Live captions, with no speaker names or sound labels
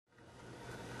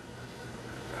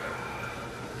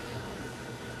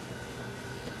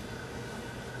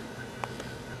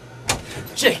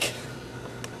Jake!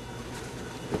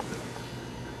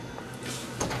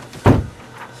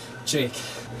 Jake,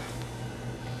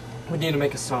 we need to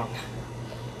make a song.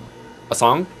 A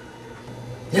song?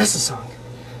 Yes, a song.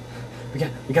 We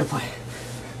gotta play.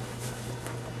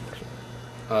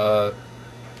 Okay.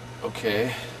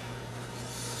 Okay.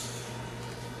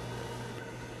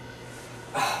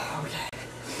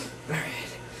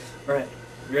 Alright.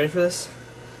 You ready for this?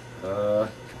 What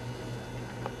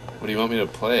do you want me to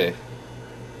play?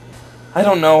 I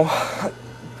don't know.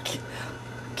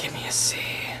 Give me a C.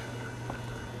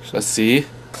 A C?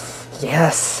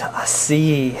 Yes, a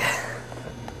C.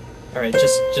 Alright,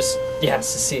 just,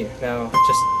 yes, a C. Now,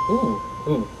 just,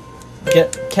 ooh.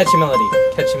 Get, catchy melody.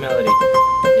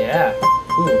 Yeah.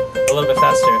 Ooh, a little bit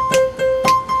faster.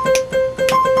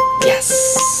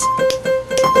 Yes!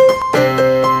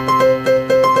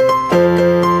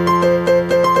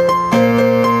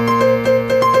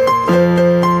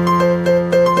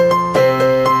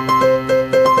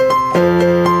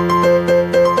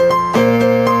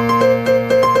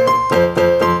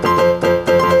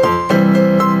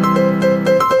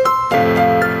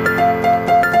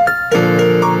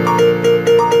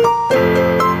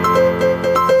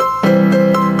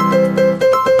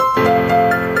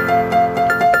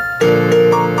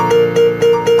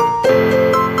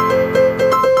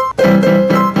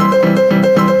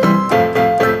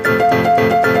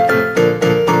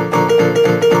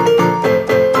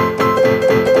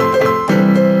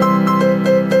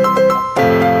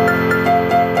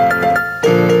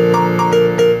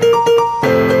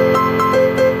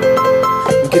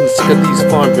 Sick of these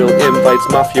Farmville invites,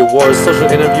 mafia wars, social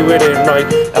interview, it ain't right.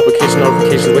 Application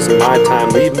notifications, wasting my time.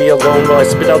 Leave me alone while I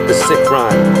spit out this sick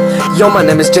rhyme. Yo, my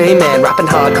name is J-Man, rapping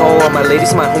hardcore. All my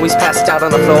ladies, my homies passed out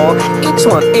on the floor. Each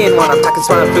one in one, I'm talking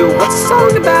swine flu. What's the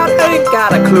song about? I ain't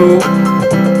got a clue.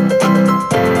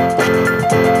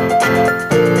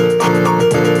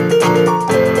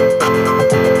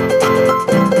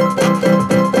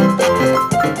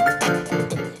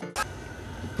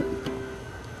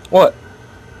 What?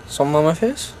 Something on my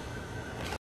face?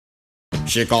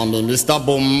 She call me Mr.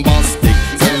 Bombastic,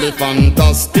 tell me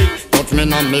fantastic. Touch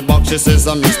me on me back, she says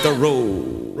I'm Mr.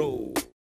 Rowe.